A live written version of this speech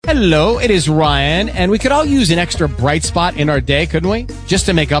Hello, it is Ryan, and we could all use an extra bright spot in our day, couldn't we? Just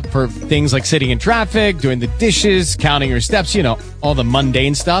to make up for things like sitting in traffic, doing the dishes, counting your steps, you know, all the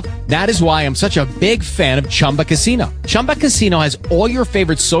mundane stuff. That is why I'm such a big fan of Chumba Casino. Chumba Casino has all your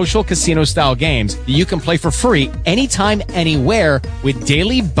favorite social casino-style games that you can play for free anytime, anywhere with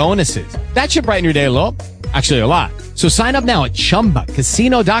daily bonuses. That should brighten your day a little. Actually, a lot. So sign up now at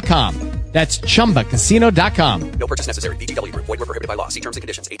ChumbaCasino.com. That's ChumbaCasino.com. No purchase necessary. VGW Group. Void where prohibited by law. See terms and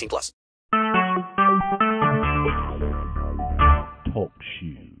conditions. 18+. Talk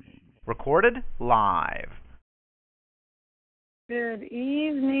shoes. Recorded live. Good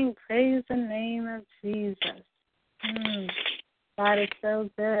evening. Praise the name of Jesus. God is so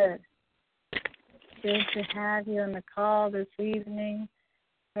good. Good to have you on the call this evening.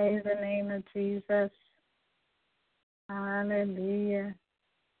 Praise the name of Jesus. Hallelujah.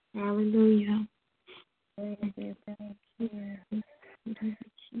 Hallelujah. Thank you. The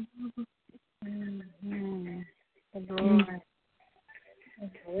Lord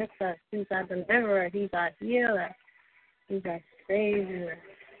is with us. He's our deliverer. He's our healer. He's our Savior.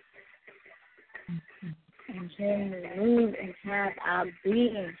 And Him we move and have our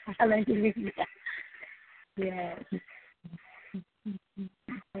being. Hallelujah. Yes.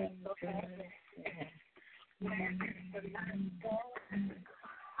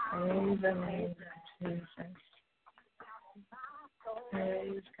 Praise the name of Jesus.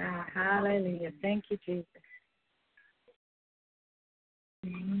 Praise God. Hallelujah. Thank you, Jesus.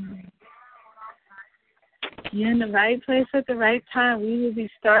 You're in the right place at the right time. We will be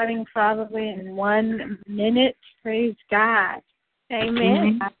starting probably in 1 minute. Praise God.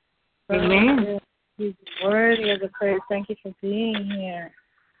 Amen. Amen. He's worthy of the praise. Thank you for being here.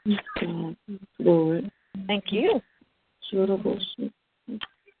 God, Lord. Thank you.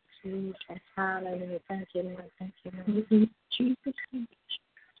 Jesus. Hallelujah. Thank you, Lord. Thank you, Lord. Jesus.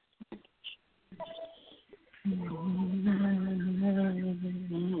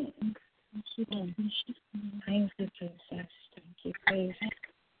 Thank you, Jesus. Thank you, praise.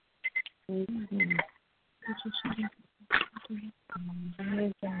 Praise the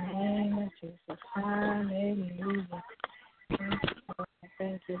name of Jesus. Hallelujah.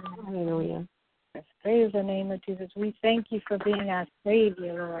 Thank you, Lord. Hallelujah. Praise the name of Jesus. We thank you for being our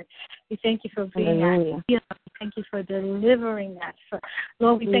Savior, Lord. We thank you for being our healer. We thank you for delivering us.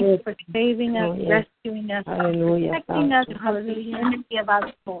 Lord, we thank you for saving us, rescuing us, protecting us, hallelujah, enemy of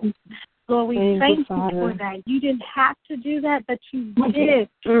our soul. Lord, we thank you for that. You didn't have to do that, but you did.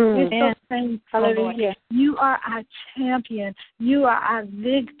 We're so thankful, Lord. You are our champion. You are our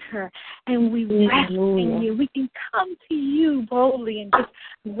victor, and we rest in you. We can come to you boldly and just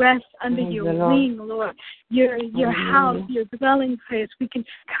rest under your wing, Lord. Your house, your dwelling place. We can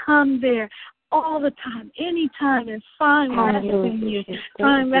come there all the time, anytime, and find rest in you,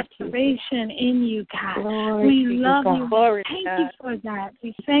 find restoration in you, God. We love you. Thank you for that.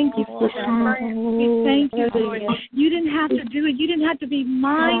 We thank you for that. We thank you, Lord. You didn't have to do it. You didn't have to be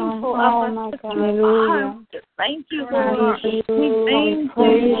mindful of us. Thank you, Lord. We thank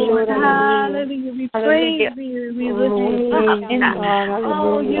you, Lord. Hallelujah. We praise you. We lift you up.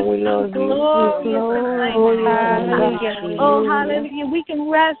 Oh, you're so glorious. Oh, hallelujah. We can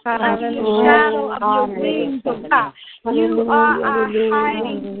rest under your shadow of your wings, oh God. You are our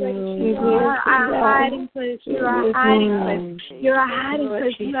hiding place. You are our hiding place. You are our hiding place. You're our hiding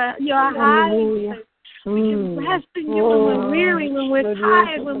place. You're our hiding place. We can rest in you when we're weary, when we're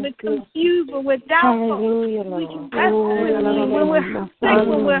tired, when we're confused, when we're doubtful. We can rest in you when we're sick,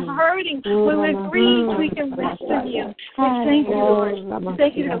 when we're hurting, when we're grieved. We can rest in you. Thank you, Lord.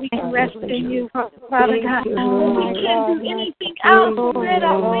 Thank you that we can rest in you, Father God. We can't do anything else. Spread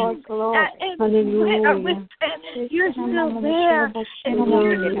our wings and our wrist. You're still there, and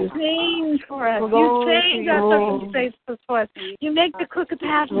you change for us. You change our circumstances for us. You make the crooked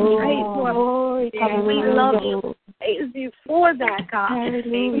path straight for us. We love you. Praise you for that, God.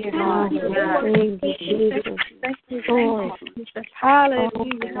 Hallelujah. Thank you, Lord.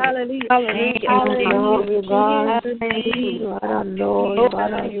 Hallelujah. Hallelujah.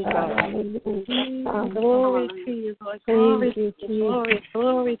 Hallelujah. Glory to you, Lord. Glory to you.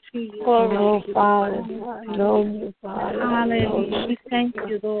 Glory to you. Hallelujah. We thank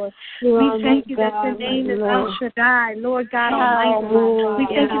you, Lord. We thank you that your name is El Shaddai, Lord God Almighty. We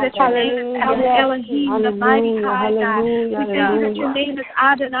thank you that your name is Elohim, the mighty high God. We thank you that your name is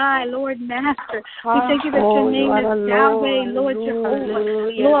Adonai, Lord Master. We thank you that your name is Yahweh, Lord Jehovah.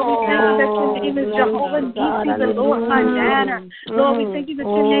 Lord, we thank you that your name is Jehovah Nissi, the Lord my banner. Lord, we thank you that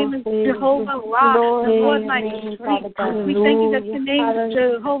your name is Jehovah Ra, the Lord my strength. We thank you that your name is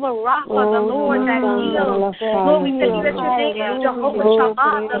Jehovah Rapha, the Lord that heals. Lord, we thank you that your name is Jehovah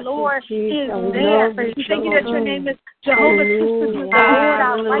Shammah, the Lord is there. We thank you that your name is Jehovah Sister, the Lord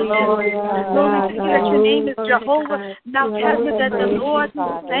our righteous. Lord, we thank you that your name is Jehovah Melchizedek, the Lord who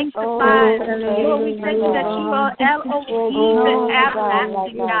sanctifies. Lord, we thank you that you are Elohim, the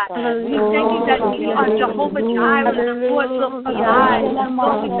everlasting God. We thank you that you are Jehovah Jireh, the Lord will provide.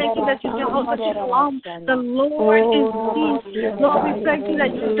 Lord, we thank you that you're Jehovah Shalom, the Lord is peace. Lord, we thank you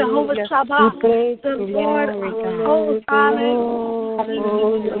that you're Jehovah Shabbat, the Lord of hosts.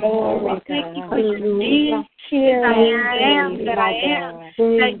 Hallelujah. We thank you for your name. That I am,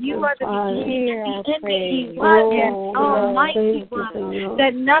 that you are the beginning, the end, the Almighty One,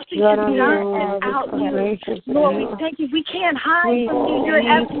 that nothing can be done without you. Lord, we thank you. We can't hide from you. You're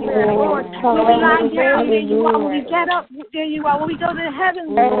everywhere, Lord. When we lie down, there you are. When we get up, there you are. When we go to the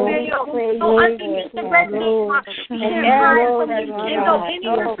heavens, there you are. Go underneath the red name. We can't hide from you. We can't go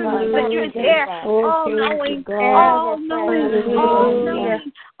anywhere from you, but you're there, all-knowing, all-knowing, all-knowing.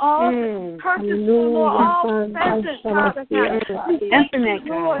 All purposeful, Lord, all present, Father God. Infinite,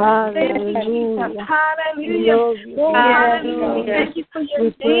 Lord. Thank you, Jesus. Hallelujah. Lord, hallelujah. We thank you for your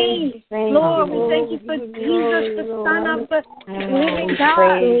name. Lord, we thank you for Jesus, the Son of the living God.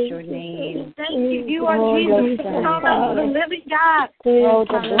 Praise your name. Thank you. You are Jesus, the Son of the living God. Oh,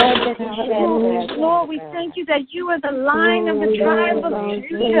 the blood that you shed. Lord, we thank you that you are the Lion of the tribe of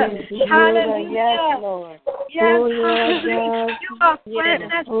Judah. Hallelujah. Yes, Lord. Yes, hallelujah. You are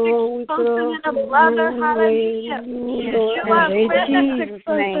friend that sticks closer than a brother. Hallelujah. You are friend that sticks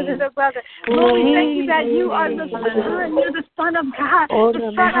closer than a brother. Lord, we thank you that you are the Son. You're the Son of God,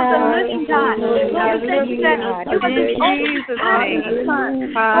 the Son of the living God. Lord, we thank you that you are the only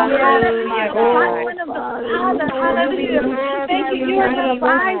Son. Hallelujah. Son of the Father. Hallelujah. Thank you. You are the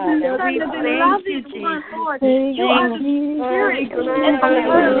rising Son of the beloved one, Lord. You are the Spirit and the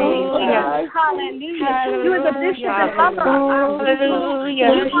Word. Hallelujah. You are the Bishop and Lover of our Hallelujah.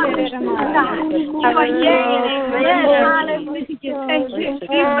 You are the God. You are yea and amen. Hallelujah. Thank you,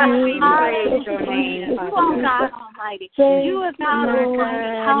 Jesus. Hallelujah. You are God Almighty. You are God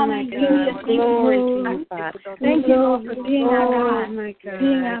Almighty. Hallelujah. Thank you, Lord, for being our God.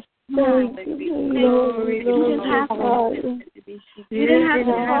 Being our God. You didn't have to. You didn't have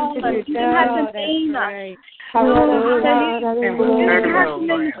to call us. You didn't have to name us. So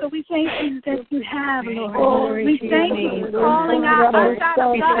we thank you that you have, Lord. We thank you for calling out us out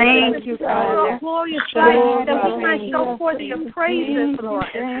of God. Thank you, God. Glorious life that we might show forth your praises, Lord.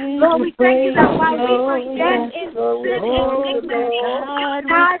 Lord, we thank you that while we were yet in sin and iniquity, you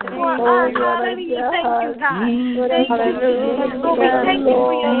died for us. Hallelujah. Thank you, God. Thank you. Lord, we thank you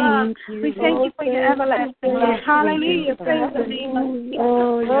for your love. We thank you for your everlasting love. Hallelujah. Praise the name of Jesus.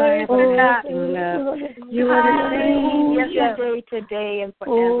 Glory to God. You are the same yesterday, today, and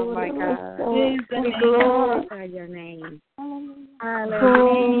forever, my God. We glorify your name.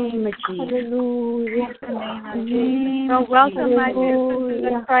 Hallelujah. Hallelujah. So welcome, my dear sisters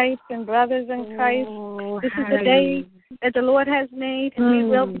in Christ and brothers in Christ. This is the day that the Lord has made, and we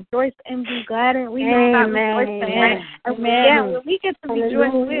will rejoice and be glad, and we know about rejoicing. Yeah, when we get to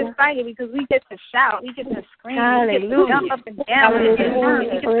rejoice, we're excited because we get to shout, we get to scream, we get to jump up and down, we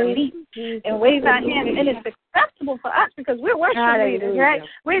get to leap and wave our hands, and it's acceptable for us because we're worship leaders, right?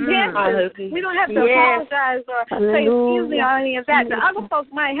 We're dancers. We don't have to apologize or say excuse me or any of that. The other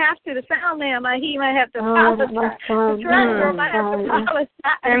folks might have to. The sound man might have to apologize. The treasurer might have to apologize.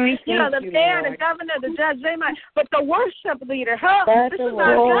 You know, the mayor, the governor, the judge, they might. But the worship leader, this is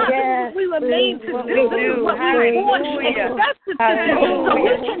our God. This is what we were made to do. This is what we were born accepted to do. So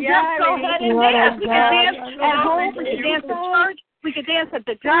we can just go ahead and dance. We can dance at home. We can dance at church. We could dance at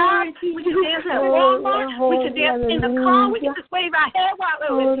the job. We could dance at Walmart. We could dance in the car. We could just wave our head while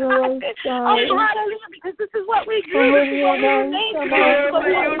we're driving. Oh, hallelujah, because this is what we do. This is what we were made to do. This is what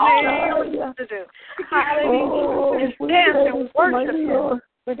we were all to do. Hallelujah. Dance and worship Him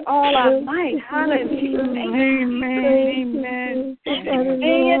with all our might. Hallelujah. Amen.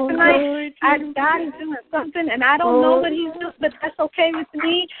 And tonight, God is doing something, and I don't know what He's doing, but that's okay with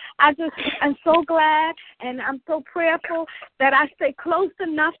me. I'm so glad, and I'm so prayerful that I stay close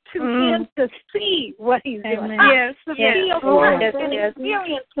enough to Him to see what He's doing. Yes, to feel and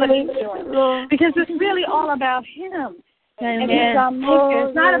experience what He's doing, because it's really all about Him. And He's our maker.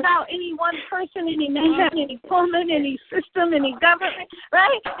 It's not about anyone one person, any man, any woman, any system, any government,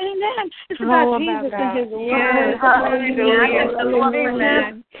 right? Amen. It's about Jesus and His word. Hallelujah. I thank the Lord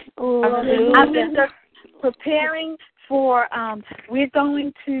for Him. I've been just preparing for, we're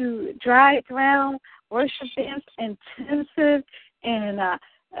going to Dry Ground Worship Dance Intensive in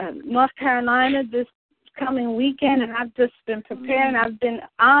North Carolina this coming weekend, and I've just been preparing. I've been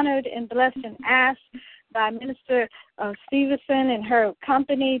honored and blessed and asked by Minister Stevenson and her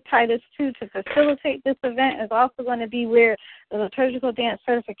company, Titus II, to facilitate this event. Is also going to be where the liturgical dance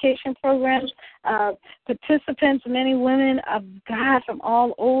certification program participants, many women of God from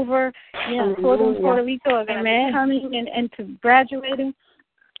all over, Puerto Rico, are going to be coming and to graduating.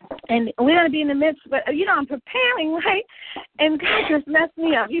 And we're going to be in the midst, but, I'm preparing, right? And God just messed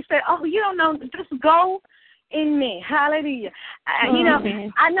me up. He said, you don't know, just go in me. Hallelujah.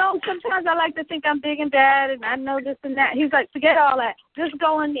 I know sometimes I like to think I'm big and bad, and I know this and that. He's like, forget all that. Just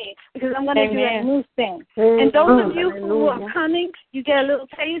go in me, because I'm going to do a new thing. And those of you who are coming, you get a little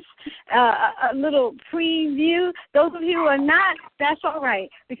taste, a little preview. Those of you who are not, that's all right,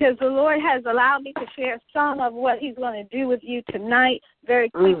 because the Lord has allowed me to share some of what He's going to do with you tonight very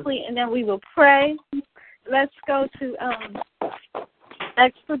quickly, and then we will pray. Let's go to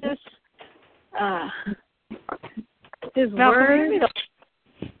Exodus. His word.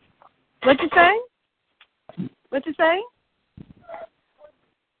 What you say? What you say?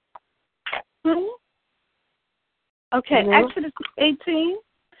 Okay, Exodus 18.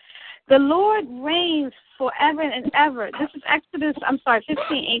 The Lord reigns forever and ever. This is Exodus,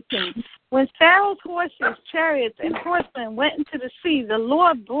 15:18. When Pharaoh's horses, chariots, and horsemen went into the sea, the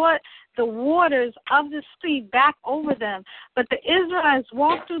Lord brought the waters of the sea back over them. But the Israelites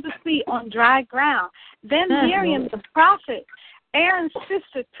walked through the sea on dry ground. Then Miriam, the prophet, Aaron's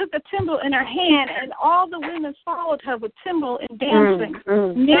sister, took a timbrel in her hand, and all the women followed her with timbrel and dancing.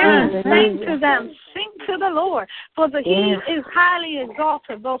 Miriam sang to them, sing to the Lord, for He is highly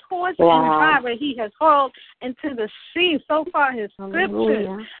exalted. Both horse and driver He has hurled into the sea. So far His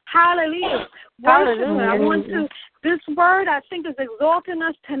scriptures. Hallelujah. Worship. This word, I think, is exalting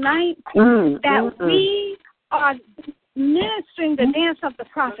us tonight, that we are ministering the dance of the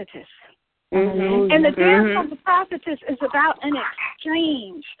prophetess. And the dance of the prophetess is about an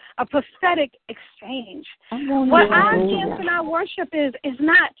exchange, a prophetic exchange. What our dance and our worship is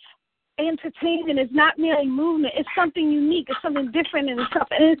not entertainment, it's not merely movement, it's something unique, it's something different in itself.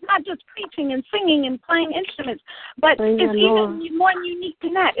 And it's not just preaching and singing and playing instruments, but it's even more unique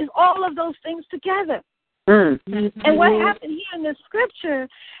than that. It's all of those things together. And what happened here in the scripture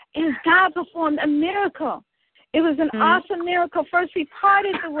is God performed a miracle. It was an awesome miracle. First, He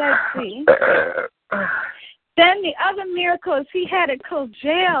parted the Red Sea. Then the other miracle is He had it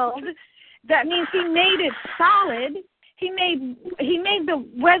congealed. That means He made it solid. He made the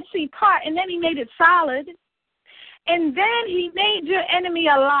Red Sea part, and then He made it solid. And then He made your enemy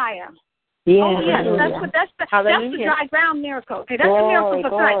a liar. That's the dry ground miracle. Okay, that's the miracle for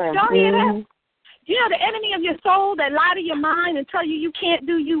Christ. Don't hear that? You know the enemy of your soul that lie to your mind and tell you can't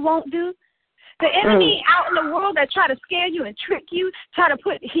do, you won't do? The enemy out in the world that try to scare you and trick you, try to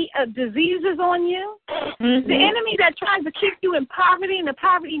put diseases on you. The enemy that tries to keep you in poverty and the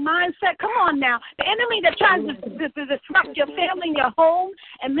poverty mindset. Come on now. The enemy that tries to disrupt your family and your home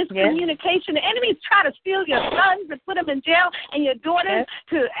and miscommunication. The enemies try to steal your sons and put them in jail and your daughters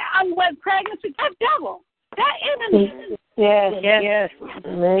to unwed pregnancy. That devil. That enemy. Yes. He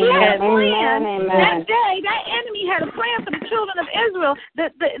had a plan. That day, that enemy had a plan for the children of Israel.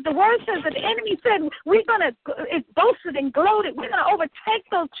 The word says that the enemy said, it's boasted and gloated. We're going to overtake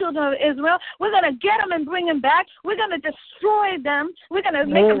those children of Israel. We're going to get them and bring them back. We're going to destroy them. We're going to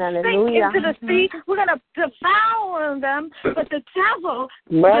make them sink into the sea. We're going to devour them. But the devil,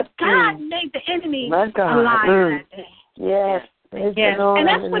 God made the enemy alive that day. Yes. Yes, and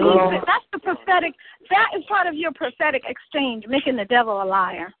that's what He said. That's the prophetic. That is part of your prophetic exchange, making the devil a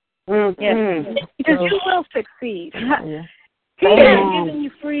liar. Yes, because you will succeed. He has given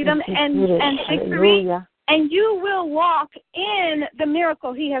you freedom and victory, and you will walk in the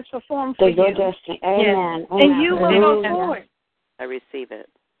miracle He has performed for you. Amen. And you will go forward. I receive it.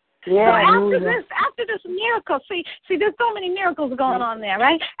 Yeah. So after this miracle, see, there's so many miracles going on there,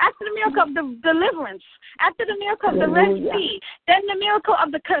 right? After the miracle of the deliverance, after the miracle of the Red Sea, then the miracle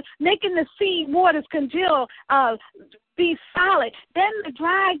of making the sea waters congeal, be solid, then the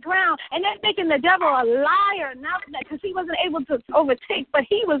dry ground, and then making the devil a liar, not because he wasn't able to overtake, but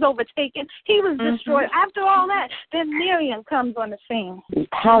he was overtaken, he was destroyed. After all that, then Miriam comes on the scene, the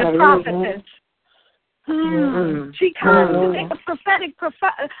prophetess. She comes to make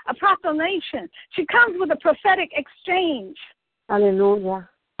a proclamation. She comes with a prophetic exchange. Hallelujah.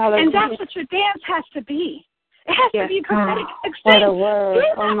 And that's what your dance has to be. It has to be a prophetic exchange. What a word. Do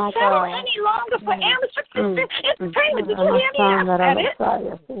Oh, not my settle God. any longer for amateur entertainment. Did you hear me? I said it.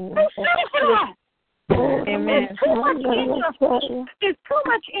 Don't settle for that. Amen. There's too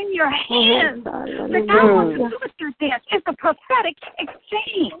much in your hands that God wants to do with your dance. It's a prophetic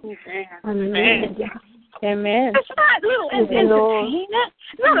exchange. Amen. It's not little entertainment.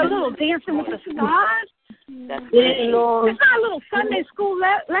 It's not a little dancing with the stars. It's not a little Sunday school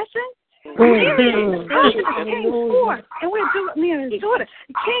lesson. Came forth, and we're doing, me and his daughter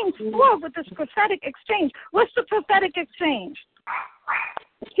came forth with this prophetic exchange. What's the prophetic exchange?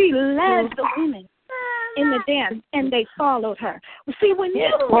 She led the women in the dance, and they followed her. See, when you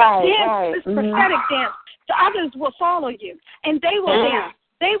dance this prophetic dance, the others will follow you, and they will dance.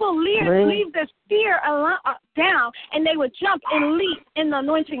 They will leave their fear down, and they will jump and leap in the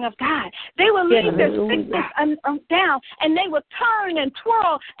anointing of God. They will leave their sickness down, and they will turn and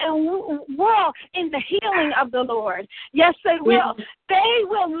twirl and whirl in the healing of the Lord. Yes, they will. They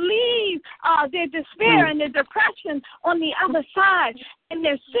will leave their despair and their depression on the other side, and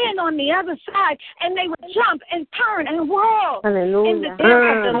their sin on the other side, and they will jump and turn and whirl in the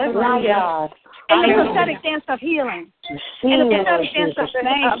dance of deliverance. In the prophetic dance of healing. In the prophetic dance of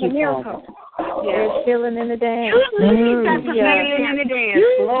the miracle. There's healing in the dance. Healing in the dance,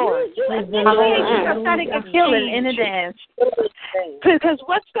 Lord. Prophetic healing in the dance. Because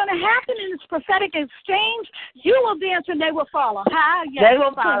what's going to happen in this prophetic exchange, you will dance and they will follow. They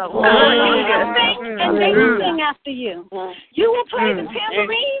will follow. You will sing and they will sing after you. You will play the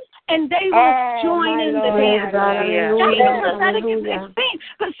tambourine and they will join in the dance. That's the prophetic exchange.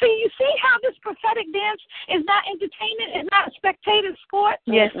 But see, you see how this prophetic dance is not entertainment, it's not a spectator sport?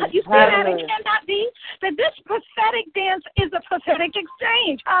 Yes. You see that it cannot be? That this prophetic dance is a prophetic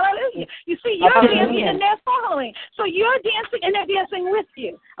exchange. Hallelujah. You see, you're dancing and they're following. So you're dancing and they're dancing with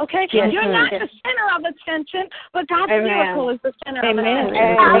you. Okay? Yes. You're not the center of attention, but God's miracle is the center of attention.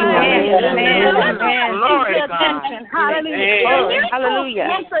 Amen. Hallelujah. Hallelujah.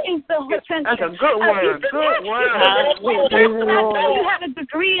 Is the attention. That's a good word. Good word. I know you have a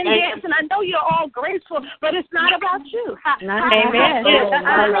degree in dance, and I know you're all graceful, but it's not about you. Amen. It's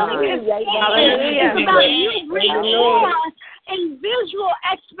about you bringing forth in visual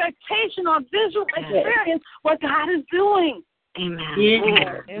expectation or visual experience what God is doing. Amen.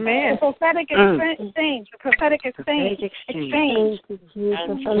 Amen. The prophetic exchange. The prophetic exchange.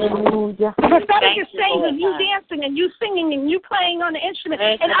 Hallelujah. The prophetic exchange is you dancing and you singing and you playing on the instrument.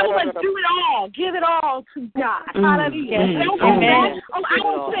 In other words, do it all. Give it all to God. Hallelujah. Don't go back. Oh, I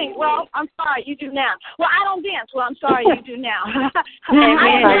don't sing. Well, I'm sorry, you do now. Well, I don't dance. Well, I'm sorry, you do now. I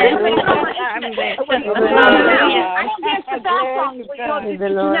don't dance to that song. I don't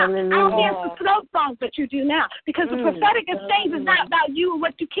dance to those songs that you do now. Because the prophetic exchange is not about you and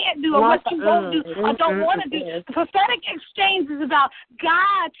what you can't do or what you won't do or don't want to do. The prophetic exchange is about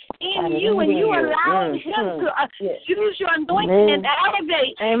God in you and you allowing Him to use your anointing and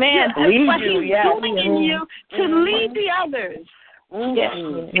elevate what He's doing in you to lead the others.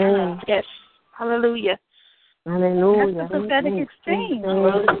 Yes. Hallelujah. That's the prophetic exchange.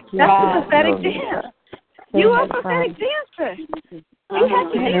 That's the prophetic dance. You are a prophetic dancer. You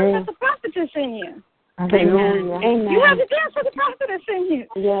have to dance with the prophetess in you. Amen. You have to dance with the prophetess in you.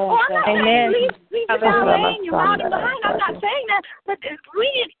 Oh, I'm not saying leave the ballet and you're riding behind. I'm not saying that, but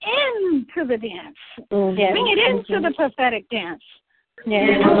bring it into the dance. Bring it into the prophetic dance.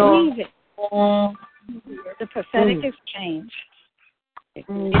 Leave it. The prophetic exchange.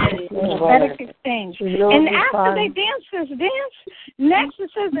 Prophetic exchange. And after they danced this dance, next it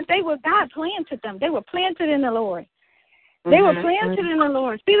says that God planted them. They were planted in the Lord. They were planted in the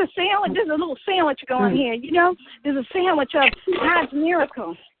Lord. See the sandwich? There's a little sandwich going here. You know, there's a sandwich of God's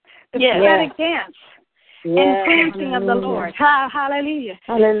miracle, the prophetic dance, and planting of the Lord. Hallelujah.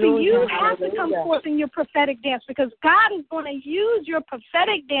 So you have to come forth in your prophetic dance because God is going to use your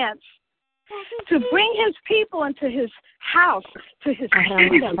prophetic dance to bring His people into His house, to His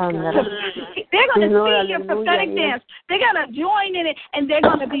kingdom. They're going to see your prophetic dance. They're going to join in it, and they're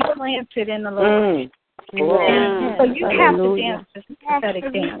going to be planted in the Lord. So you have to dance this prophetic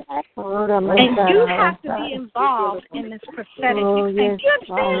dance. And you have to be involved in this prophetic dance. Do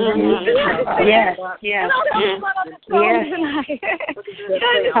you understand? Yes.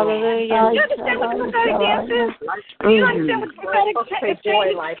 Hallelujah. Do you understand what the prophetic dance is? Do you understand what the prophetic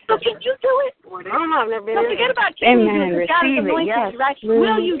exchange is? So can you do it? Don't forget about can you do it. God is anointed, right?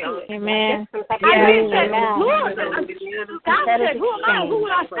 Will you do it? Amen. Isaiah said, Lord, God said, who am I? Who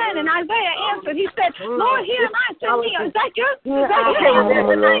will I send? And Isaiah answered, he said, Lord, here am I, send me. Is that your answer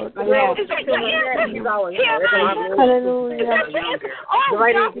tonight? Is that your answer? Here am I. Hallelujah. Oh,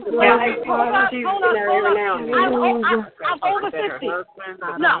 hold on. I'm over 50.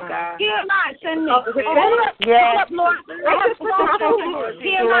 No, here am I, send me. Hold up, Lord. I have to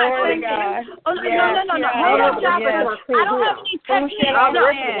here am I, send me. Oh, no. Hold up, Jocelyn. I don't have any technique.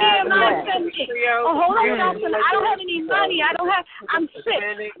 No, here am I, send me. Oh, hold up, Jocelyn. I don't have any money. I'm sick.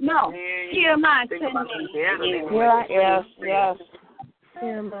 No, here am I, send me. Yes.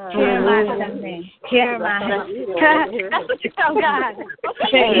 Here am I, send me. Here am I. That's what you tell God.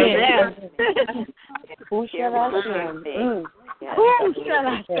 Who shall I send? Whom shall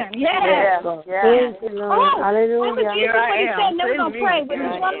I send? Yes. Hallelujah. Here I am. Then we're going to pray. But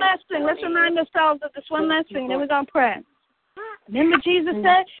there's one last thing. Let's remind ourselves of this one last thing. Then we're going to pray. Remember Jesus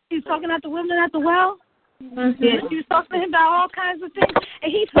said he was talking at the women at the well? Mm-hmm. Yes, he was talking to him about all kinds of things.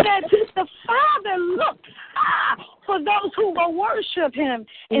 And he said the Father looked for those who will worship him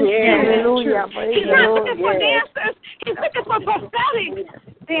in spirit and truth. He's not looking for dancers. He's looking for prophetic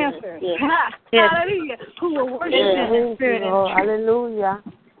dancers. Hallelujah. Who will worship him in spirit and truth. Hallelujah.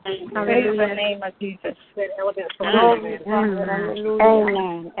 Praise the name of Jesus.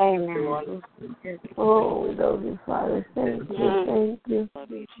 Amen. Oh, we love you, Father. Thank you.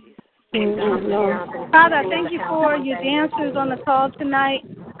 Father, I thank you for your dancers on the call tonight,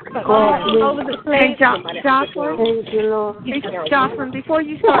 all over the place. Jocelyn, thank you, Lord. Jocelyn, before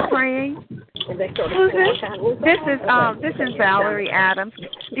you start praying, who's this? This is Valerie Adams.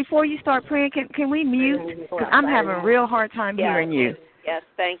 Before you start praying, can we mute? Because I'm having a real hard time hearing you. Yes,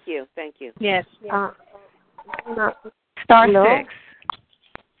 thank you. Yes. Star hello? 6.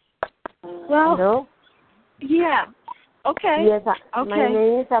 Well, hello? Yeah. Okay. Yes, my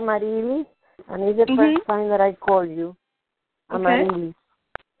name is Amarilis, and it's the first time that I call you. Amarilis.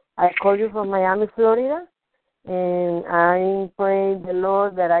 I call you from Miami, Florida, and I pray the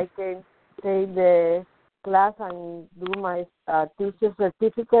Lord that I can take the class and do my teacher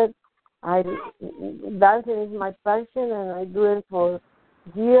certificate. Dancing is my passion, and I do it for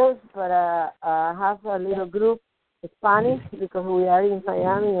years, but I have a little group, Spanish, because we are in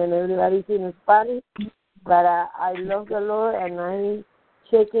Miami and everybody's in Spanish. But I love the Lord, and I'm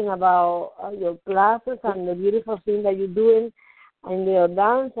checking about your classes and the beautiful thing that you're doing in your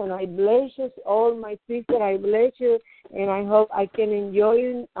dance. And I bless you, all my sisters. I bless you, and I hope I can enjoy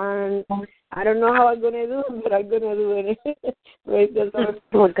it. And I don't know how I'm going to do it, but I'm going to do it. Praise the Lord.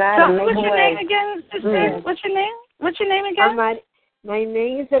 What's your name again, sister? What's your name again? My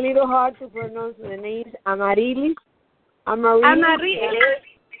name is a little hard to pronounce. The name is Amarilis.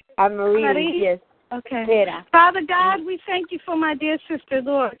 Amarilis, yes. Okay. Father God, we thank you for my dear sister,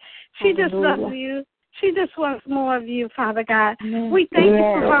 Lord. She just loves you. She just wants more of you, Father God. We thank you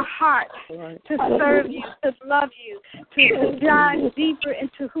for her heart to serve you, to love you, to dive deeper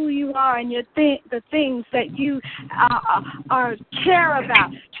into who you are and the things that you care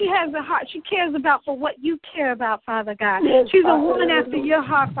about. She has a heart. She cares about for what you care about, Father God. She's a woman after your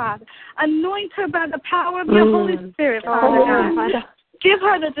heart, Father. Anoint her by the power of your Holy Spirit, Father God. Give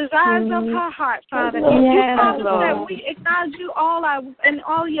her the desires of her heart, Father. You promise that we acknowledge you in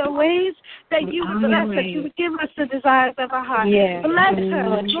all your ways, that you would bless her. You would give us the desires of her heart. Bless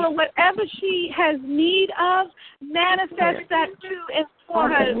her. Lord, whatever she has need of, manifest that too and for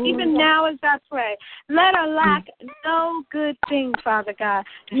her, even now as I pray. Let her lack no good thing, Father God.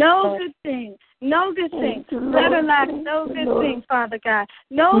 No good thing. No good thing. Let her lack no good thing, Father God.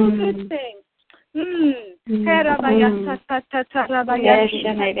 No good thing. There you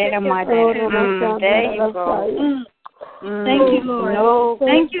go. Thank you, Lord.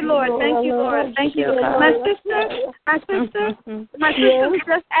 Thank you, Lord. Thank you, Lord. Thank you. My sister who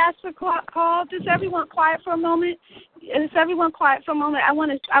just asked for call. Just everyone quiet for a moment. I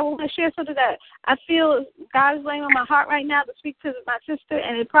want to share something that I feel God is laying on my heart right now to speak to my sister,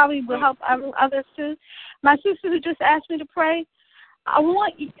 and it probably will help others too. My sister who just asked me to pray. I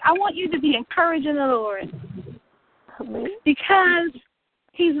want you to be encouraged in the Lord, because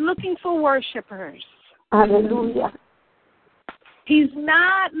He's looking for worshipers. Hallelujah. He's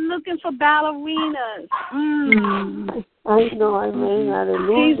not looking for ballerinas. I know,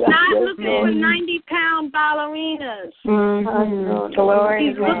 hallelujah. He's not looking for 90-pound ballerinas.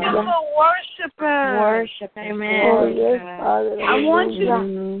 He's looking for worshipers. Amen. I want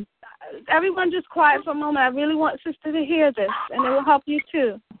you. Everyone just quiet for a moment. I really want sister to hear this, and it will help you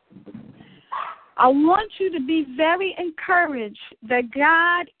too. I want you to be very encouraged that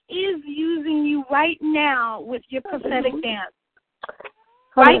God is using you right now with your prophetic dance.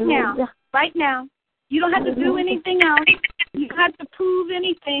 Right now. You don't have to do anything else. You don't have to prove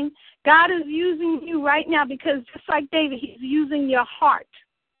anything. God is using you right now because just like David, he's using your heart.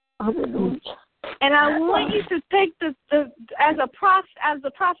 Hallelujah. And I want you to take as the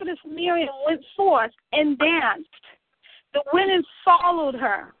prophetess Miriam went forth and danced, the women followed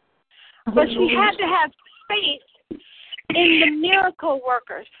her. But she had to have faith in the miracle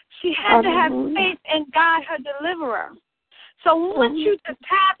workers. She had to have faith in God, her deliverer. So I want you to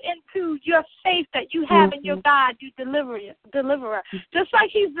tap into your faith that you have in your God, you deliverer. Just like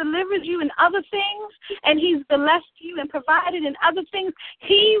he's delivered you in other things and he's blessed you and provided in other things,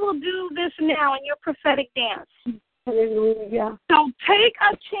 he will do this now in your prophetic dance. Hallelujah. So take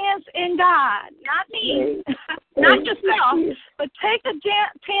a chance in God, not me, not yourself, but take a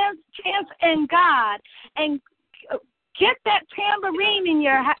chance in God and get that tambourine in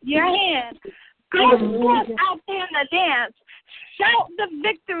your hand. Go forth out there in the dance. Shout the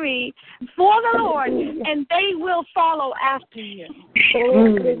victory for the Lord, and they will follow after you.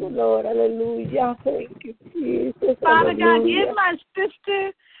 Oh, praise the Lord. Hallelujah. Thank you, Jesus. Father God, give my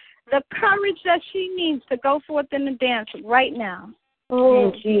sister the courage that she needs to go forth in the dance right now. Oh,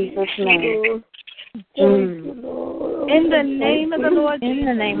 in Jesus' name. Thank you, Lord. In the name of the Lord Jesus. In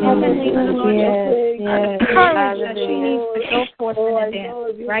the name of the Lord Jesus. The courage that she needs to go forth in the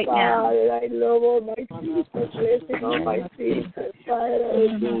dance right now. I love all my Jesus. Blessing all my Jesus.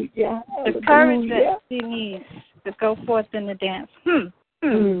 Hallelujah. The courage that she needs to go forth in the dance.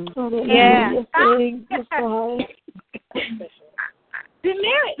 Yeah. Thank you, Father.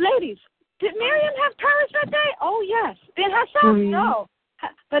 Ladies, did Miriam have courage that day? Oh, yes. Did herself? No.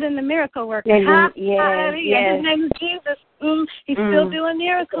 But in the miracle work. His name is Jesus. He's still doing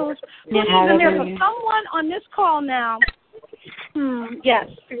miracles. He's a miracle. Someone on this call now. Yes.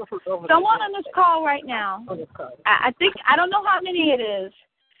 Someone on this call right now. I don't know how many it is.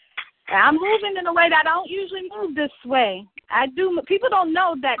 I'm moving in a way that I don't usually move this way. I do. People don't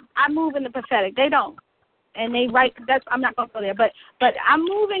know that I move in the prophetic. They don't. And they write, I'm not going to go there, but I'm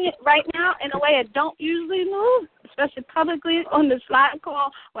moving it right now in a way I don't usually move, especially publicly on the slide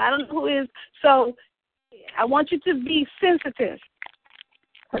call. Well, I don't know who is. So I want you to be sensitive.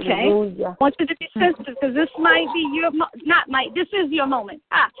 Okay? Hallelujah. I want you to be sensitive because this might be this is your moment.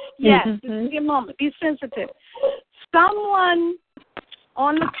 Yes, this is your moment. Be sensitive. Someone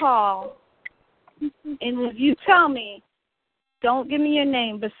on the call, and if you tell me, don't give me your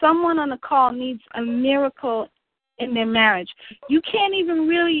name, but someone on the call needs a miracle in their marriage. You can't even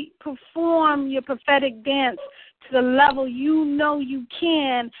really perform your prophetic dance to the level you know you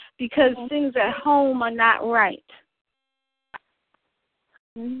can because things at home are not right.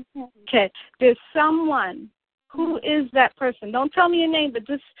 Okay, there's someone. Who is that person? Don't tell me your name, but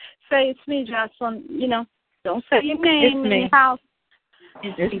just say it's me, Jocelyn. Don't say your name in your house.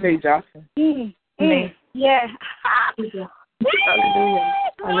 It's me, Jocelyn. Me. Yeah. Hallelujah.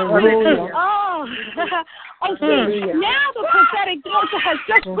 See, now the prophetic dancer has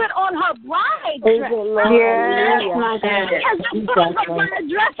just put on her bride dress. She has just put on her bride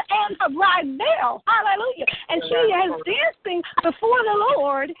dress and her bride veil. Hallelujah. And she is dancing before the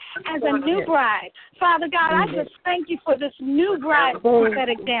Lord as a new bride. Father God, I just thank you for this new bride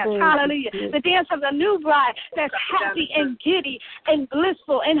prophetic dance. Hallelujah. The dance of the new bride that's happy and giddy and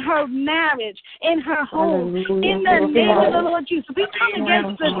blissful in her marriage, in her home. In the name of the Lord Jesus, we come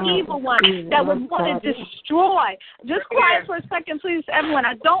against the evil one that would want to destroy. Just quiet for a second, please, everyone.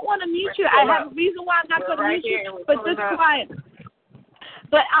 I don't want to mute you. I have a reason why I'm not going to mute you, but just quiet.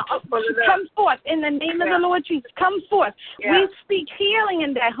 But come forth in the name of the Lord Jesus. Come forth. Yeah. We speak healing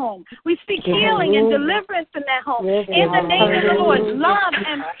in that home. We speak healing and deliverance in that home. In the name of the Lord, love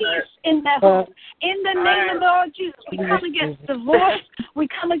and peace in that home. In the name of the Lord Jesus, we come against divorce. We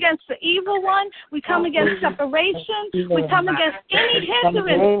come against the evil one. We come against separation. We come against any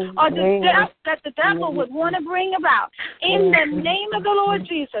hindrance or the death that the devil would want to bring about. In the name of the Lord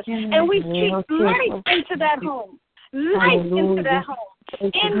Jesus. And we speak life into that home. Life into that home.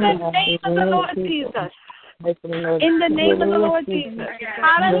 In the name of the Lord Jesus. In the name of the Lord Jesus.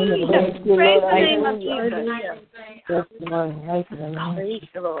 Hallelujah. Praise the name of Jesus. Praise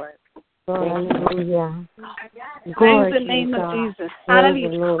the Lord. Hallelujah. Praise the name of Jesus.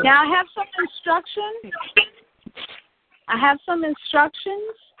 Hallelujah. Now I have some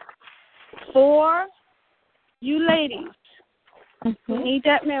instructions for you ladies who need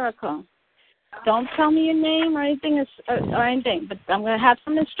that miracle. Don't tell me your name or anything, but I'm going to have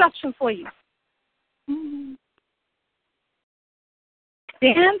some instruction for you.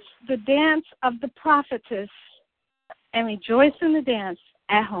 Dance the dance of the prophetess and rejoice in the dance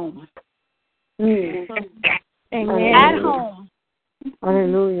at home. Amen. At home.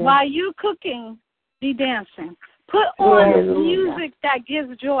 Hallelujah. While you cooking, be dancing. Put on music that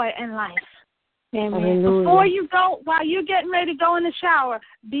gives joy in life. Amen. Before you go, while you're getting ready to go in the shower,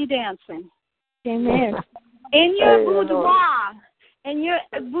 be dancing. Amen. In your boudoir,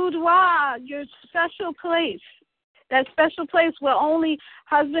 your special place, that special place where only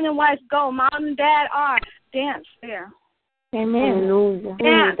husband and wife go, mom and dad are, dance there. Amen. Hallelujah.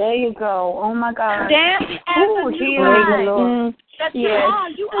 There you go. Oh, my God. Dance as a new bride. That you are a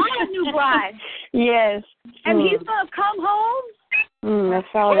new bride. Yes. And he's going to come home. I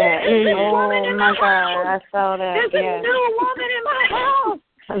saw that. Oh, my God. I saw that. There's a new woman in my house.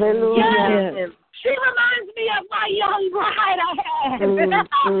 Hallelujah. Yes. She reminds me of my young bride I had.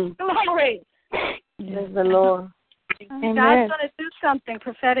 Glory. Praise the Lord. Amen. God's going to do something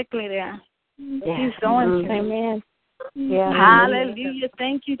prophetically there. Yes. He's going to. Amen. Yeah. Hallelujah.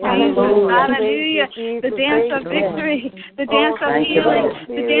 Thank you, Jesus. Hallelujah. The dance of victory, the dance of healing,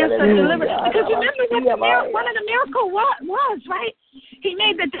 the dance of deliverance. Because remember what one of the miracles was, right? He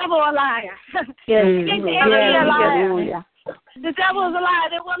made the devil a liar. He made the enemy a liar. The devil is a liar.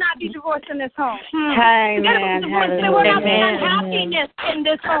 There will not be divorce in this home. Amen. There will not be unhappiness in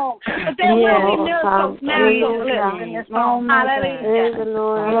this home. But there will be miracles, bliss in this home. Hallelujah.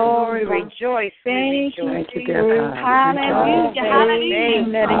 Glory, rejoice. Thank you, Jesus. Hallelujah. Hallelujah.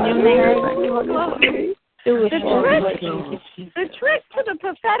 The trick to the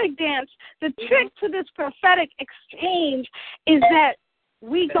prophetic dance, the trick to this prophetic exchange is that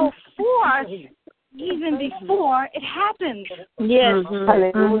we go forth even before it happens. Yes.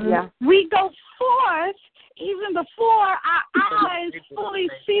 Hallelujah. We go forth even before our eyes fully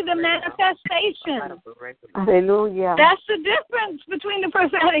see the manifestation. Hallelujah. That's the difference between the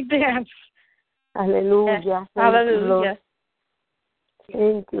prophetic dance. Hallelujah. Hallelujah.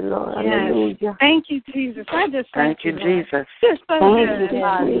 Thank you, Lord. Hallelujah. Thank you, Jesus. I just thank you, Jesus. Just so Thank good. you,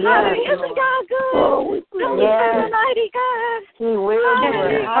 Hallelujah. Isn't God good? He's mighty God. He will.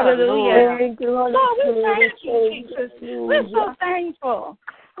 Hallelujah. Thank you, Lord. Lord, we thank you, Jesus. We're so thankful.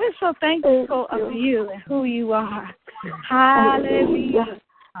 We're so thankful of you and who you are. Hallelujah.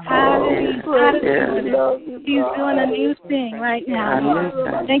 Hallelujah. He's doing a new thing right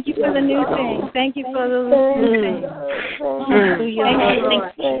now. Thank you for the new thing. Thank you for the new thing. Hallelujah.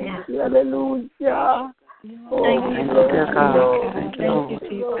 Hallelujah. Thank you,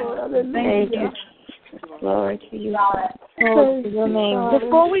 Jesus. Thank you. Glory to you. Glory to your name.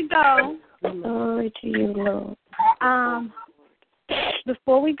 Before we go, glory to you, Lord.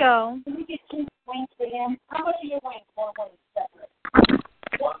 Before we go,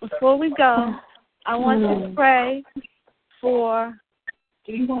 I want to pray for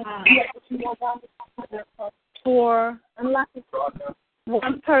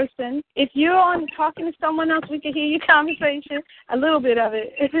one person. If you're on talking to someone else, we can hear your conversation, a little bit of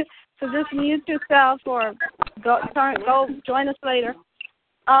it. So just mute yourself or go join us later.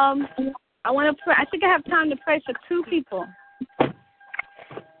 I want to pray. I think I have time to pray for two people.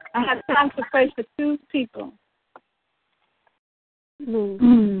 I have time to pray for two people.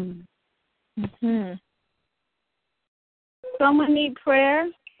 Someone need prayer?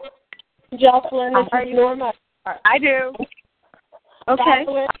 Jocelyn, this is Norma. I do. Okay.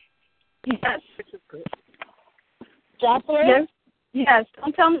 Jocelyn? Yes. Jocelyn? Yes.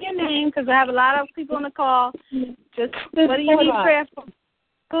 Don't tell me your name because I have a lot of people on the call. Just what do you need prayer for?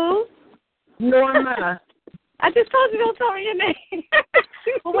 Who? Norma. I just told you don't tell me your name.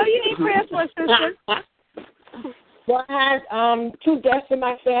 Well, what do you need prayer for, sister? Well, I had 2 deaths in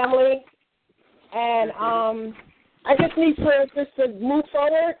my family, and I just need prayer just to move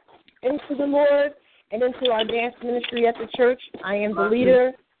forward into the Lord and into our dance ministry at the church. I am the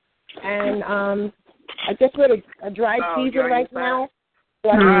leader, and I just with a dry season right now. So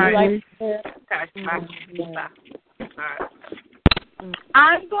I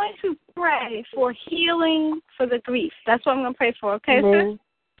I'm going to pray for healing for the grief. That's what I'm going to pray for, okay, sis?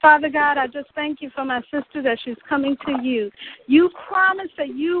 Father God, I just thank you for my sister that she's coming to you. You promised that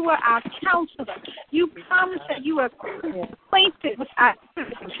you were our counselor. You promised that you were acquainted with our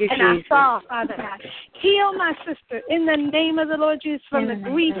and our sorrow, Father God. Heal my sister in the name of the Lord Jesus from the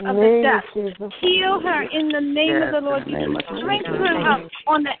grief of the death. Heal her in the name of the Lord Jesus. Strengthen her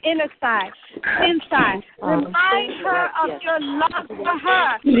on the inside. Remind her of your love for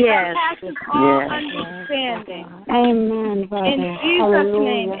her. That passes all understanding. Amen, Father. In Jesus'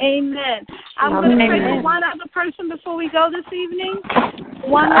 name. Amen. I'm going to pray for one other person before we go this evening.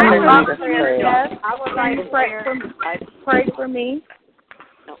 One other person. Yes, I would like to pray for me.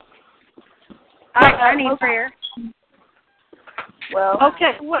 I need prayer. Well,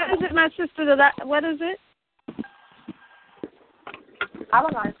 okay. What is it, my sister? What is it? I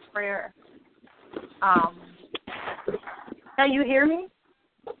would like prayer Can you hear me?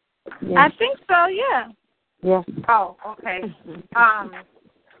 Yes. I think so, yeah. Yes. Oh, okay.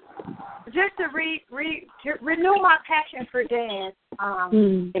 Just to renew my passion for dance.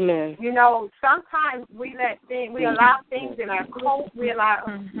 Amen. You know, sometimes we allow things in our cult, we allow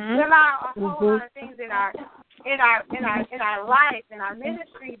a whole lot of things in our life, in our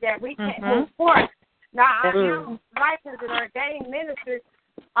ministry that we can't move forward. Now, I am licensed and ordained minister,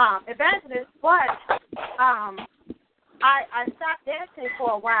 evangelist, but I stopped dancing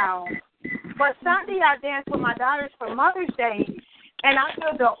for a while. But Sunday I danced with my daughters for Mother's Day, and I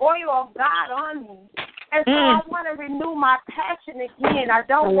feel the oil of God on me. And so I want to renew my passion again. I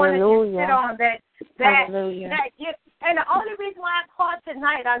don't want to just sit on that gift. And the only reason why I called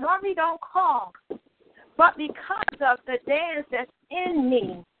tonight, I normally don't call, but because of the dance that's in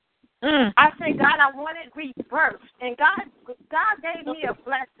me, I said, God, I want it rebirthed. And God gave me a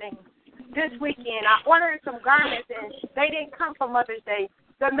blessing this weekend. I ordered some garments, and they didn't come for Mother's Day.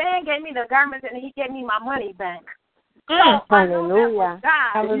 The man gave me the garments, and he gave me my money back. So I know that was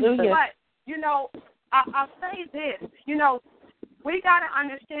God. Hallelujah. But, you know, I'll say this. You know, we got to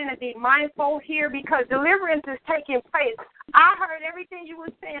understand and be mindful here because deliverance is taking place. I heard everything you were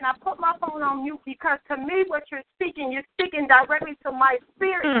saying. I put my phone on mute because to me what you're speaking directly to my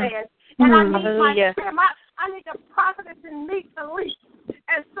spirit, man. And I need my spirit. I need the prophetess in me to leap.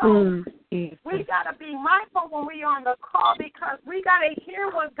 And so we got to be mindful when we're on the call because we got to hear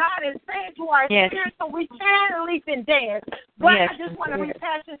what God is saying to our spirit so we can leap and dance. But I just want to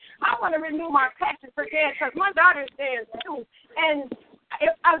I want to renew my passion for dance because my daughter's dance too. And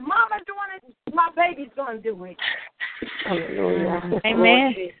if Mama's doing it, my baby's going to do it. Hallelujah.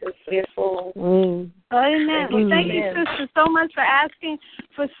 Amen. Amen. Well, thank you, sister, so much for asking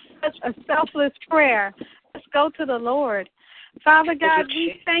for such a selfless prayer. Let's go to the Lord. Father God,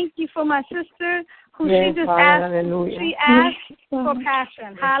 we thank you for my sister who she just asked. She asked for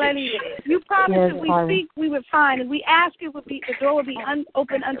passion. Hallelujah. You promised if we seek, we would find. If we ask, the door would be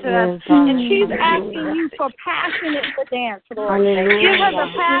open unto us. And she's asking you for passion in the dance, Lord. Give her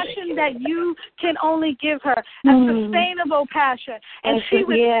the passion that you can only give her, a sustainable passion. And she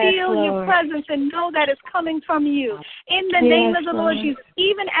would feel your presence and know that it's coming from you. In the name of the Lord Jesus,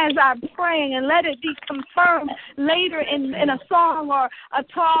 even as I'm praying, and let it be confirmed later in a song or a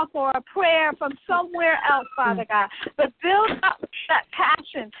talk or a prayer from somewhere else, Father God. But build up that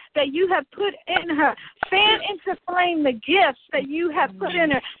passion that you have put in her. Fan into flame the gifts that you have put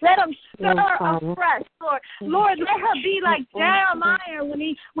in her. Let them stir afresh, Lord. Lord, let her be like Jeremiah when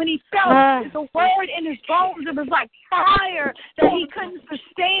he felt the word in his bones. It was like fire that he couldn't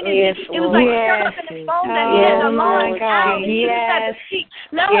sustain it. It was like shut up in his bones that he had to launch out.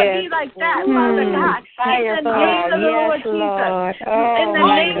 Let her be like that, Father God. In the name of the Lord Jesus. In the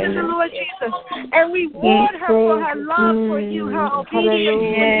name of the Lord Jesus. And reward her for her love for you, her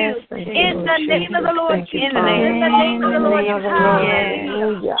obedience to you. In the name of the Lord Jesus. In the name of the Lord Jesus.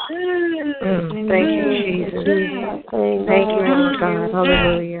 Hallelujah. Thank you, Jesus. Thank you, Lord God.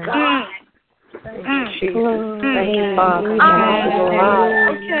 Hallelujah. Thank you, Jesus. Thank you, Father.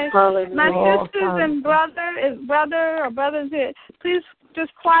 Okay. My sisters and brothers here, please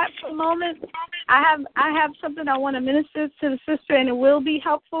just quiet for a moment. I have something I want to minister to the sister, and it will be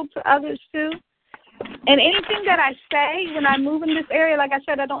helpful to others too. And anything that I say when I move in this area, like I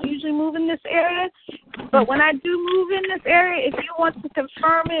said, I don't usually move in this area, but when I do move in this area, if you want to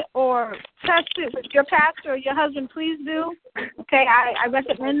confirm it or test it with your pastor or your husband, please do. Okay, I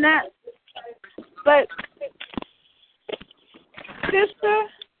recommend that. But, sister,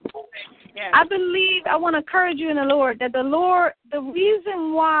 I believe, I want to encourage you in the Lord, that the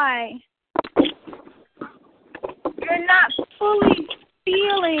reason why you're not fully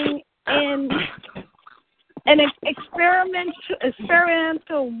feeling in an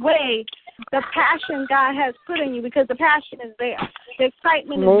experimental way the passion God has put in you, because the passion is there. The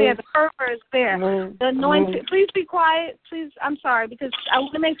excitement is there. The fervor is there. The anointing. Please be quiet. Please, I'm sorry, because I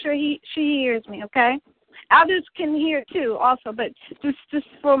want to make sure she hears me, okay? Others can hear too also, but just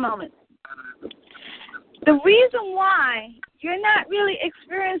for a moment. The reason why you're not really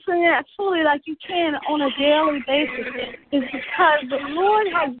experiencing that fully like you can on a daily basis is because the Lord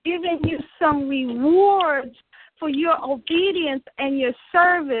has given you some rewards for your obedience and your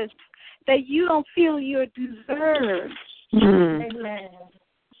service that you don't feel you deserve. Amen.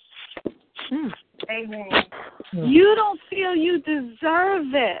 Amen. You don't feel you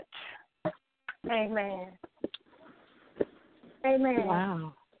deserve it. Amen. Amen.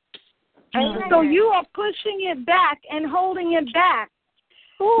 Wow. And so you are pushing it back and holding it back.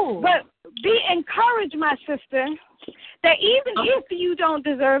 But be encouraged, my sister, that even if you don't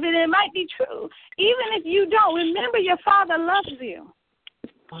deserve it, it might be true. Even if you don't, remember your Father loves you.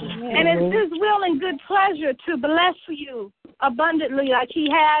 And it's His will and good pleasure to bless you abundantly like He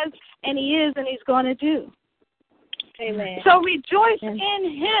has and He is and He's going to do. Amen. So rejoice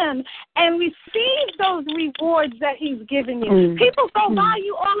in Him and receive those rewards that He's given you. People go by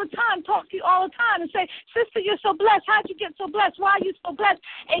you all the time, talk to you all the time and say, sister, you're so blessed. How'd you get so blessed? Why are you so blessed?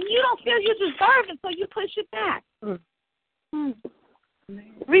 And you don't feel you deserve it, so you push it back.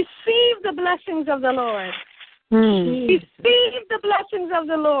 Receive the blessings of the Lord. Receive the blessings of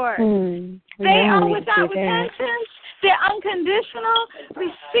the Lord. They are without repentance. They're unconditional.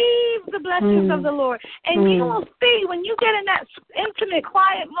 Receive the blessings of the Lord. And you will see when you get in that intimate,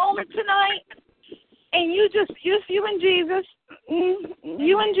 quiet moment tonight, and you and Jesus,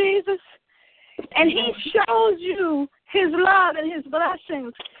 and He shows you His love and His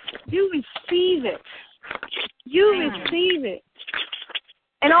blessings. You receive it. You receive it.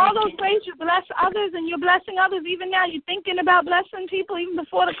 And all those ways you bless others and you're blessing others, even now you're thinking about blessing people, even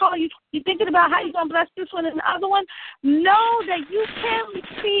before the call, you're thinking about how you're going to bless this one and the other one. Know that you can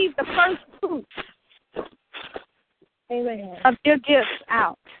receive the first fruits of your gifts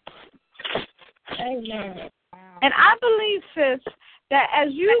out. Amen. And I believe, sis, that as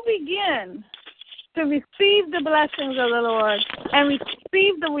you begin to receive the blessings of the Lord and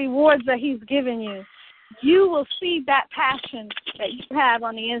receive the rewards that He's given you, you will see that passion that you have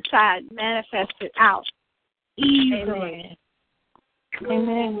on the inside manifested out easily.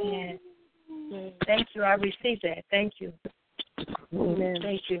 Amen. Thank you. I receive that. Thank you. Amen.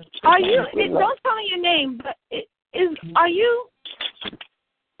 Thank you. Are you? Don't tell me your name, but are you?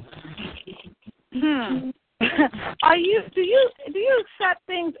 Are you? Do you accept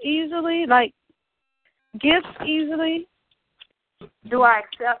things easily, like gifts easily? Do I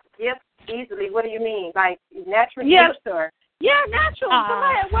accept gifts easily? What do you mean? Like natural gifts or? Yeah, natural.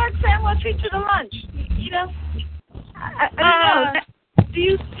 Somebody at work saying, "Well, treat you to lunch." You know. I don't know. Do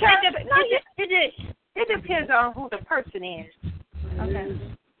you? It depends on who the person is. Okay.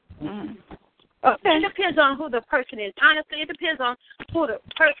 Okay. It depends on who the person is. Honestly, it depends on who the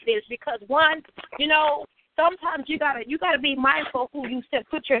person is because one, sometimes you gotta be mindful who you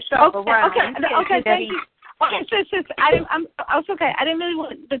put yourself around. Okay. Thank you. Okay, sis, I was okay. I didn't really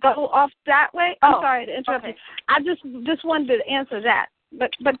want to go off that way. I'm sorry to interrupt you. I just wanted to answer that.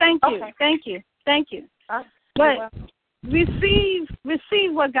 But thank you. Okay. Thank you. But receive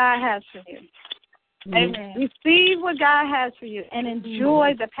what God has for you. Amen. Receive what God has for you and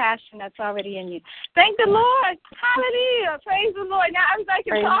enjoy the passion that's already in you. Thank the Lord. Hallelujah. Praise the Lord. Now everybody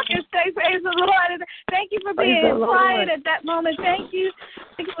can talk and say praise the Lord. Thank you for being quiet at that moment. Thank you.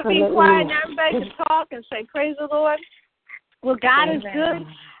 Thank you for being quiet. Now everybody can talk and say praise the Lord. Well, God is good.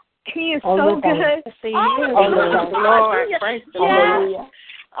 He is so good.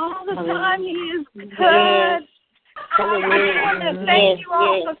 All the time He is good. I want to thank you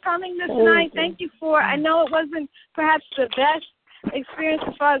all for coming this night. Thank you I know it wasn't perhaps the best experience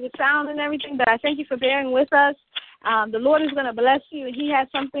as far as the sound and everything, but I thank you for bearing with us. The Lord is going to bless you, and He has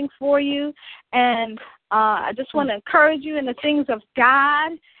something for you. And I just want to encourage you in the things of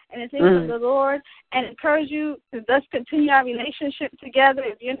God and the things of the Lord, and encourage you to just continue our relationship together.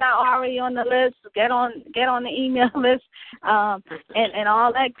 If you're not already on the list, get on the email list and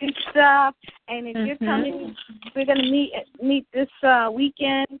all that good stuff. And if you're coming, we're going to meet this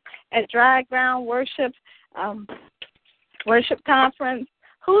weekend at Dry Ground Worship Conference.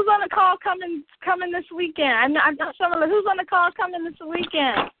 Who's on the call coming this weekend? I know some of the who's on the call coming this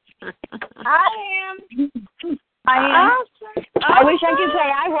weekend. I am. Awesome. I wish I could say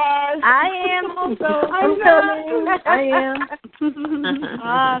I was. I am also. I am.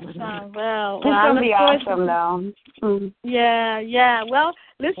 Awesome. Well, it's going to be awesome, though. Yeah. Well,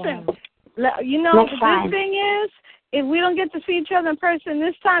 listen, the good thing is, if we don't get to see each other in person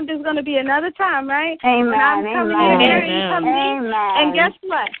this time, there's going to be another time, right? Amen. When I'm coming in here, you come in. And guess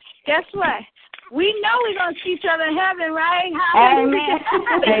what? We know we're going to see each other in heaven, right? Amen.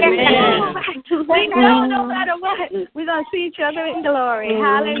 We know no matter what, we're going to see each other in glory.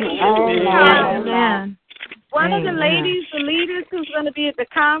 Hallelujah. Amen. One of the leaders who's going to be at the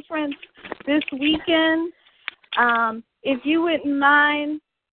conference this weekend, if you wouldn't mind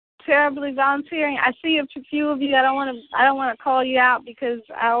terribly volunteering, I see a few of you. I don't want to call you out because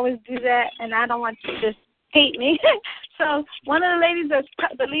I always do that, and I don't want you to hate me. So one of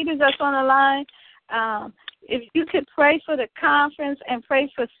the leaders that's on the line, if you could pray for the conference and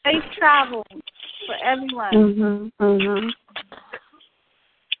pray for safe travel for everyone.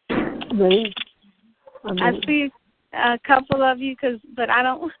 I a couple of you, but I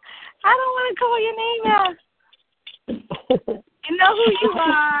don't want to call your name out. You know who you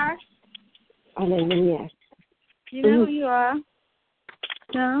are. Hallelujah. You know who you are.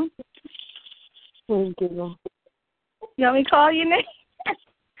 No? Thank you, Lord. You want me to call your name?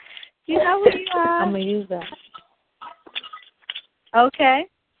 You know who you are. I'm going to use that. Okay.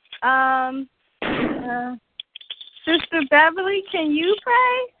 Sister Beverly, can you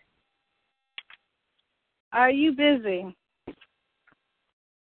pray? Are you busy?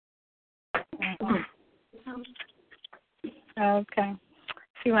 Okay.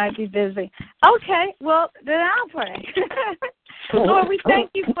 She might be busy. Okay, well, then I'll pray. Lord, we thank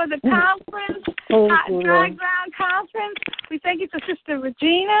you for the conference, Dry Ground Conference. We thank you for Sister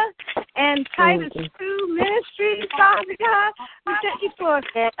Regina and Titus 2 Ministries, Father God. We thank you for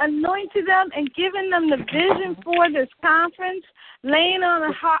anointing them and giving them the vision for this conference, laying on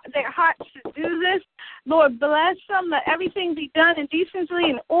their hearts to do this. Lord, bless them. Let everything be done in decency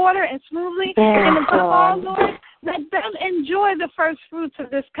and order and smoothly. And above all, Lord, let them enjoy the first fruits of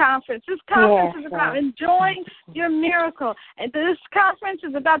this conference. This conference is about enjoying your miracle. And this conference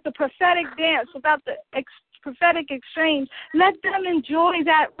is about the prophetic dance, about the prophetic exchange. Let them enjoy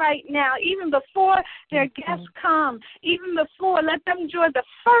that right now, even before their guests come, even before. Let them enjoy the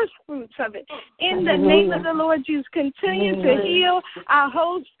first fruits of it. In the name of the Lord Jesus, continue to heal our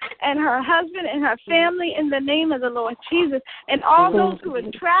host and her husband and her family in the name of the Lord Jesus. And all those who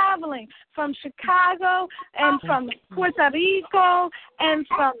are traveling from Chicago and from Puerto Rico and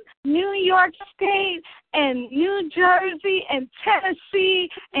from New York State and New Jersey and Tennessee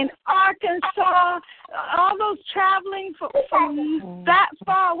and Arkansas, all those traveling from that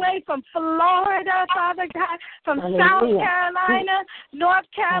far away, from Florida, Father God, from South Carolina, North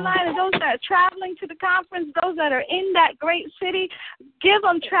Carolina, those that are traveling to the conference, those that are in that great city, give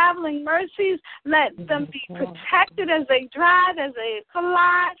them traveling mercies. Let them be protected as they drive, as they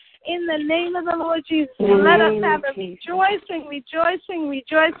fly, in the name of the Lord Jesus. And let us have a rejoicing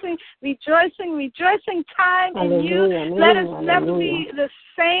time in you. Let us never be the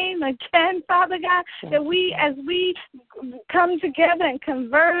same again, Father God, that as we come together and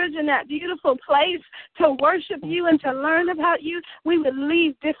converge in that beautiful place to worship you and to learn about you, we would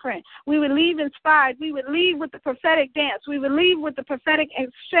leave different. We would leave inspired. We would leave with the prophetic dance. We would leave with the prophetic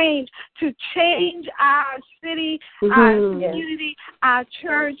exchange to change our city, our community, our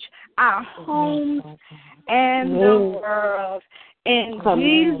church, our homes, and the world. In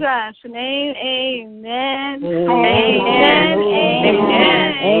Jesus' name, amen. Amen.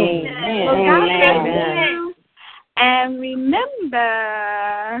 Well, God bless you. And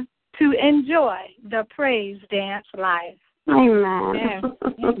remember to enjoy the praise dance life. Amen.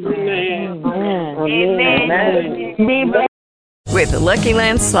 Amen. With the Lucky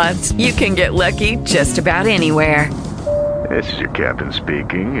Land Slots, you can get lucky just about anywhere. This is your captain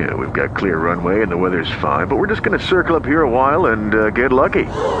speaking. We've got clear runway and the weather's fine, but we're just going to circle up here a while and get lucky.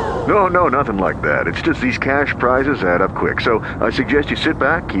 No, nothing like that. It's just these cash prizes add up quick. So I suggest you sit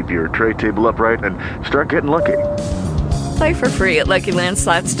back, keep your tray table upright, and start getting lucky. Play for free at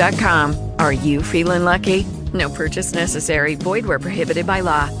LuckyLandSlots.com. Are you feeling lucky? No purchase necessary. Void where prohibited by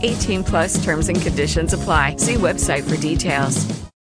law. 18+ terms and conditions apply. See website for details.